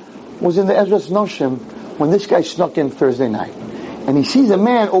shul, was in the Ezras Noshim when this guy snuck in Thursday night. And he sees a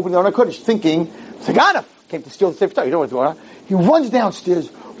man open the Aron HaKodesh thinking, Saganov came to steal the Sefer Torah. You know what's going on. He runs downstairs.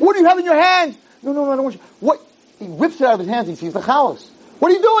 What do you have in your hands? No, I don't want you. What? He whips it out of his hands. He sees the challahs.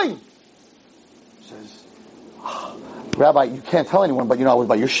 What are you doing? He says, Rabbi, you can't tell anyone, but I was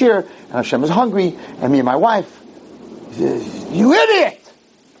by your shir, and Hashem is hungry, and me and my wife. He says, you idiot!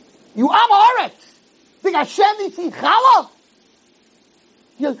 You Amaret! Think Hashem needs to eat challah?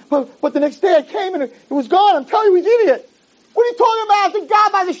 But the next day I came and it was gone. I'm telling you, he's an idiot. What are you talking about? The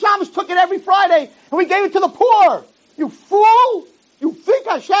God by the Shabbos took it every Friday, and we gave it to the poor. You fool! You think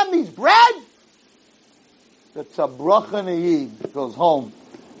Hashem needs bread? The Tzabracha Neyid goes home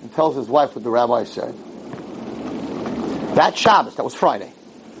and tells his wife what the rabbi said. That Shabbos, that was Friday,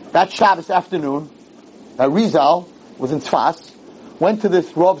 that Shabbos afternoon, Rizal was in Tzfas, went to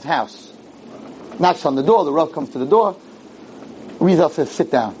this Rav's house, knocks on the door, the Rav comes to the door, Rizal says, sit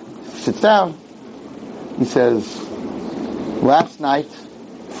down. He sits down, he says, last night,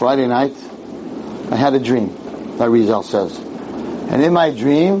 Friday night, I had a dream, that Rizal says. And in my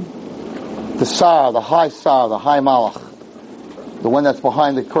dream, the high Malach, the one that's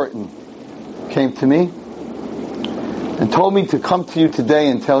behind the curtain, came to me and told me to come to you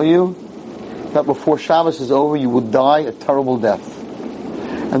today and tell you that before Shabbos is over, you will die a terrible death.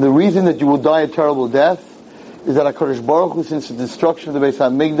 And the reason that you will die a terrible death is that HaKadosh Baruch Hu, since the destruction of the Beis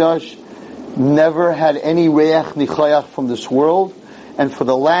HaMikdash, never had any reach nichayach from this world. And for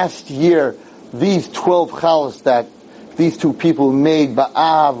the last year, these 12 challahs that these two people made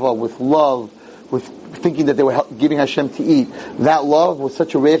ba'ava, with love, with thinking that they were giving Hashem to eat, that love was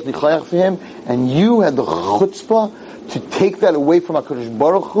such a reich nichayach for him, and you had the chutzpah to take that away from HaKadosh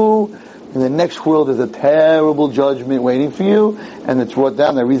Baruch Hu. In the next world is a terrible judgment waiting for you, and it's brought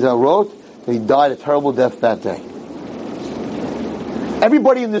down that Rizal wrote that he died a terrible death that day.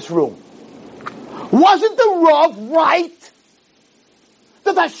 Everybody in this room, wasn't the Rav right?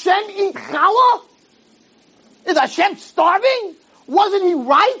 Does Hashem eat challah? Is Hashem starving? Wasn't he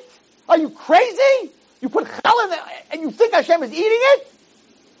right? Are you crazy? You put challah in there and you think Hashem is eating it?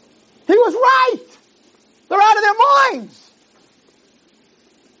 He was right. They're out of their minds.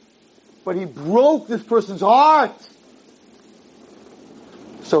 But he broke this person's heart.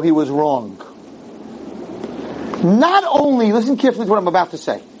 So he was wrong. Not only, listen carefully to what I'm about to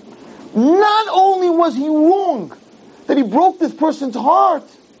say. Not only was he wrong that he broke this person's heart,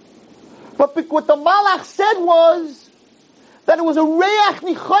 but what the Malach said was that it was a reach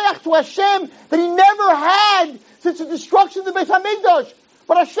nichayach to Hashem that he never had since the destruction of the Beis HaMikdash.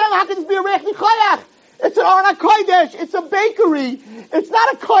 But Hashem, how can this be a reich nichayach? It's an Aron HaKodesh. It's a bakery. It's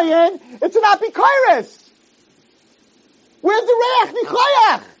not a kohen. It's an apikairis. Where's the reich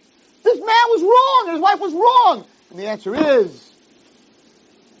nichayach? This man was wrong and his wife was wrong. And the answer is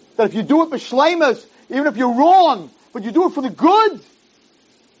that if you do it b'shleimus, even if you're wrong, but you do it for the good,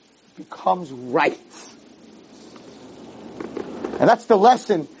 it becomes right. And that's the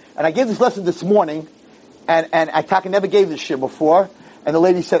lesson. And I gave this lesson this morning, and I never gave this shit before. And the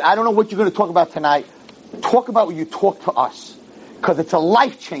lady said, I don't know what you're going to talk about tonight. Talk about what you talk to us. Because it's a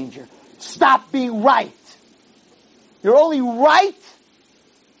life changer. Stop being right. You're only right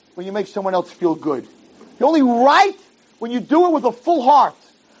when you make someone else feel good. You're only right when you do it with a full heart.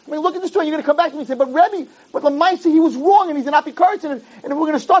 I mean, look at the story. You're going to come back to me and say, but Rebbe, but Lamaisa, he was wrong and he's an apikoritz. And if we're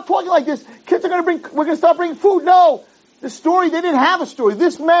going to start talking like this, kids are we're going to start bringing food. No. The story, they didn't have a story.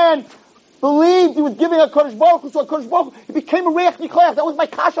 This man believed he was giving a Kodesh Baruch Hu, so a Kodesh Baruch Hu, it became a Reach Nichayach. That was my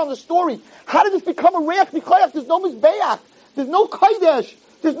kasha on the story. How did this become a Reach Nichayach? There's no Mizbeach. There's no Kodesh.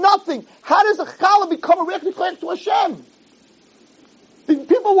 There's nothing. How does a challah become a Reach Nichayach to Hashem? The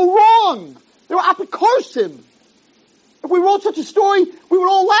people were wrong. They were apikorsim. If we wrote such a story, we would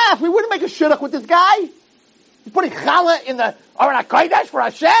all laugh. We wouldn't make a shidduch with this guy. He's putting challah in the Aron HaKodesh for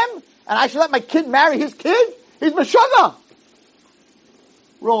Hashem, and I should let my kid marry his kid? He's Meshuggah.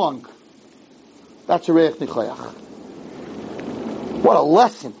 Wrong. That's a Reich Nichayach. What a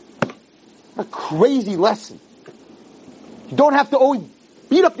lesson. What a crazy lesson. You don't have to always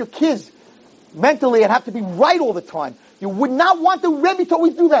beat up your kids mentally and have to be right all the time. You would not want the Rebbe to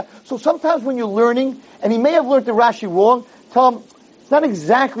always do that. So sometimes when you're learning, and he may have learned the Rashi wrong, tell him, it's not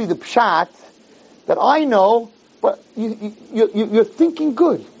exactly the pshat that I know, but you're thinking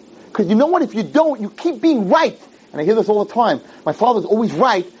good. Because you know what? If you don't, you keep being right. And I hear this all the time. My father's always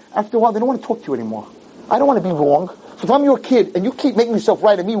right. After a while, they don't want to talk to you anymore. I don't want to be wrong. So if I'm your kid and you keep making yourself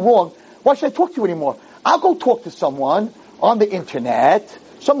right and me wrong, why should I talk to you anymore? I'll go talk to someone on the internet,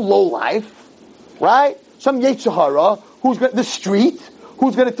 some lowlife, right? Some Yetzer Hara, the street,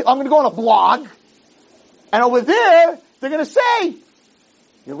 I'm going to go on a blog, and over there, they're going to say,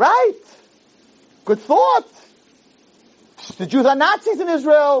 you're right. Good thought. The Jews are Nazis in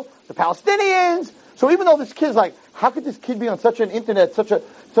Israel, the Palestinians. So even though this kid's like, how could this kid be on such an internet, such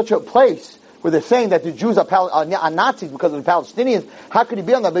a place where they're saying that the Jews are Nazis because of the Palestinians? How could he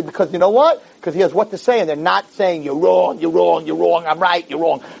be on that? Because you know what? Because he has what to say, and they're not saying you're wrong, I'm right, you're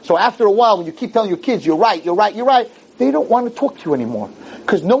wrong. So after a while, when you keep telling your kids you're right, they don't want to talk to you anymore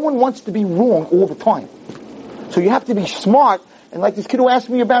because no one wants to be wrong all the time. So you have to be smart. And like this kid who asked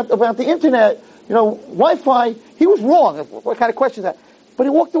me about the internet, Wi-Fi, he was wrong. What kind of question is that? But he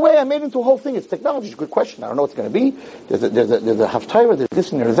walked away. I made it into a whole thing. It's technology. It's a good question. I don't know what it's going to be. There's a haftarah. There's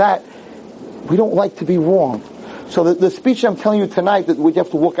this and there's that. We don't like to be wrong. So the speech I'm telling you tonight, that what you have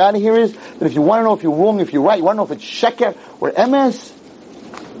to walk out of here is that if you want to know if you're wrong, if you're right, you want to know if it's sheker or emes,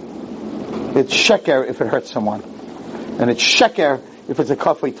 it's sheker if it hurts someone. And it's sheker if it's a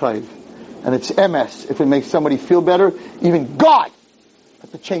kafei taiv. And it's emes if it makes somebody feel better. Even God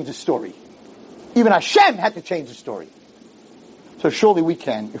had to change the story. Even Hashem had to change the story. So surely we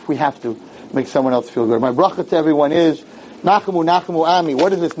can, if we have to, make someone else feel good. My bracha to everyone is, Nachamu, Nachamu, Ami.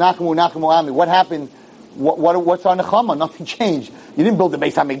 What is this Nachamu, Nachamu, Ami? What happened? What's our Nechama? Nothing changed. You didn't build the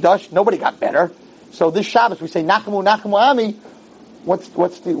Beis HaMikdash. Nobody got better. So this Shabbos we say, Nachamu, Nachamu, Ami. What's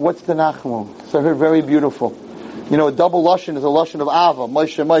the Nachamu? So I heard very beautiful. A double Lashon is a Lashon of Ava.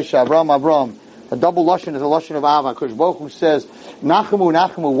 Moshe, Moshe, Avram, Avram. A double Lashon is a Lashon of Ava. Kodesh Baruch Hu says, Nachamu,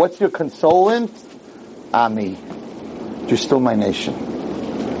 Nachamu, what's your consolant? Ami. You're still my nation.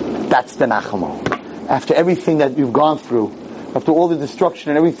 That's the Nachamu. After everything that you've gone through, after all the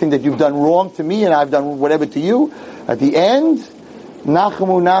destruction and everything that you've done wrong to me and I've done whatever to you, at the end,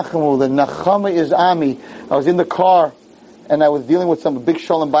 Nachamu, Nachamu, the Nachama is Ami. I was in the car and I was dealing with some big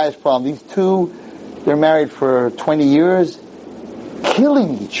shalom bias problem. These two, they're married for 20 years,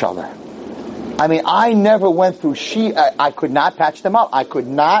 killing each other. I mean, I never went through, I could not patch them up. I could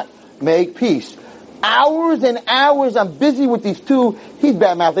not make peace. Hours and hours I'm busy with these two. He's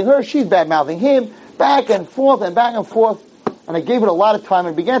bad-mouthing her, she's bad-mouthing him. back and forth, and I gave it a lot of time,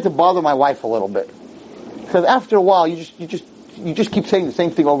 and it began to bother my wife a little bit. Because after a while, you just keep saying the same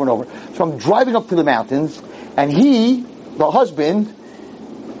thing over and over. So I'm driving up to the mountains, and the husband,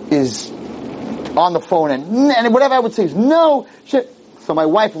 is on the phone, and whatever I would say is no, shit. So my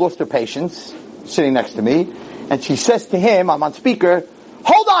wife lost her patience, sitting next to me, and she says to him, I'm on speaker,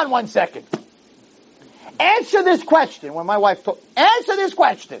 hold on 1 second. Answer this question. When my wife answer this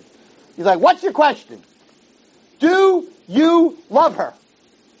question. He's like, what's your question? Do you love her?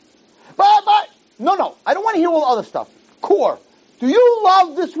 But, no, I don't want to hear all the other stuff. Core. Do you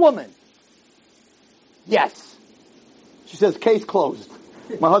love this woman? Yes. She says, case closed.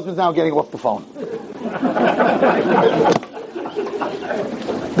 My husband's now getting off the phone.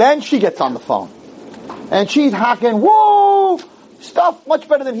 Then she gets on the phone. And she's hacking, whoa, stuff much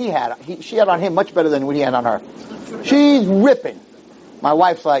better than he had. She had on him much better than what he had on her. She's ripping. My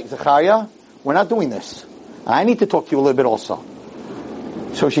wife's like, Zachariah, we're not doing this. I need to talk to you a little bit also.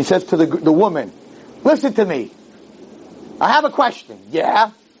 So she says to the woman, listen to me. I have a question.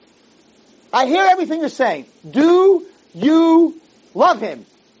 Yeah? I hear everything you're saying. Do you love him?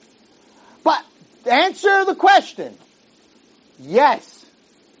 But answer the question. Yes.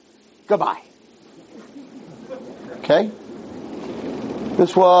 Goodbye. Okay?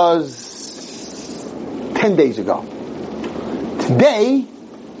 This was 10 days ago. Today,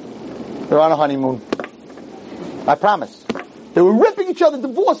 they're on a honeymoon. I promise. They were ripping each other,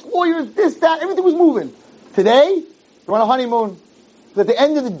 divorce lawyers, this, that, everything was moving. Today, they're on a honeymoon. But at the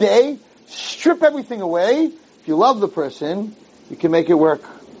end of the day, strip everything away. If you love the person, you can make it work.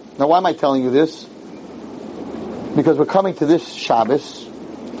 Now, why am I telling you this? Because we're coming to this Shabbos.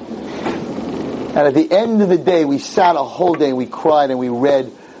 And at the end of the day, we sat a whole day and we cried and we read,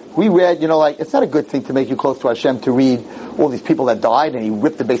 it's not a good thing to make you close to Hashem to read all these people that died, and he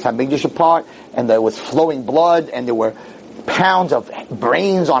ripped the Beis HaMikdash apart, and there was flowing blood, and there were pounds of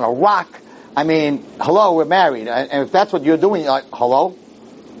brains on a rock. I mean, hello, we're married. And if that's what you're doing, like, hello?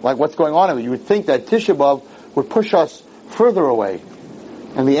 Like, what's going on? You would think that Tisha B'Av would push us further away.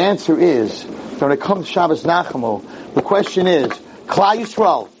 And the answer is, when it comes to Shabbos Nachamu, the question is, Klal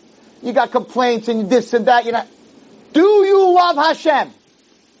Yisrael, you got complaints and this and that, do you love Hashem?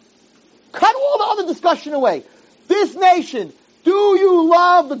 Cut all the other discussion away. This nation, do you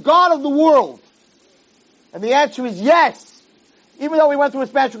love the God of the world? And the answer is yes. Even though we went through a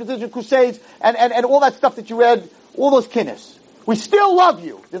Spanish Inquisition crusades and all that stuff that you read, all those kinnis. We still love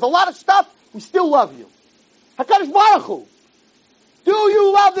you. There's a lot of stuff, we still love you. HaKadosh Baruch Hu, do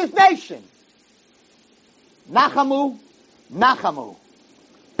you love this nation? Nachamu, Nachamu,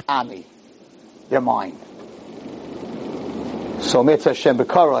 Ami. They're mine. So Mitzvah Hashem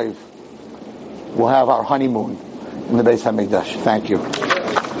B'Karayv, we'll have our honeymoon in the Beis HaMikdash. Thank you.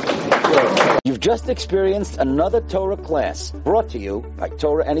 You've just experienced another Torah class brought to you by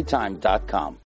TorahAnytime.com.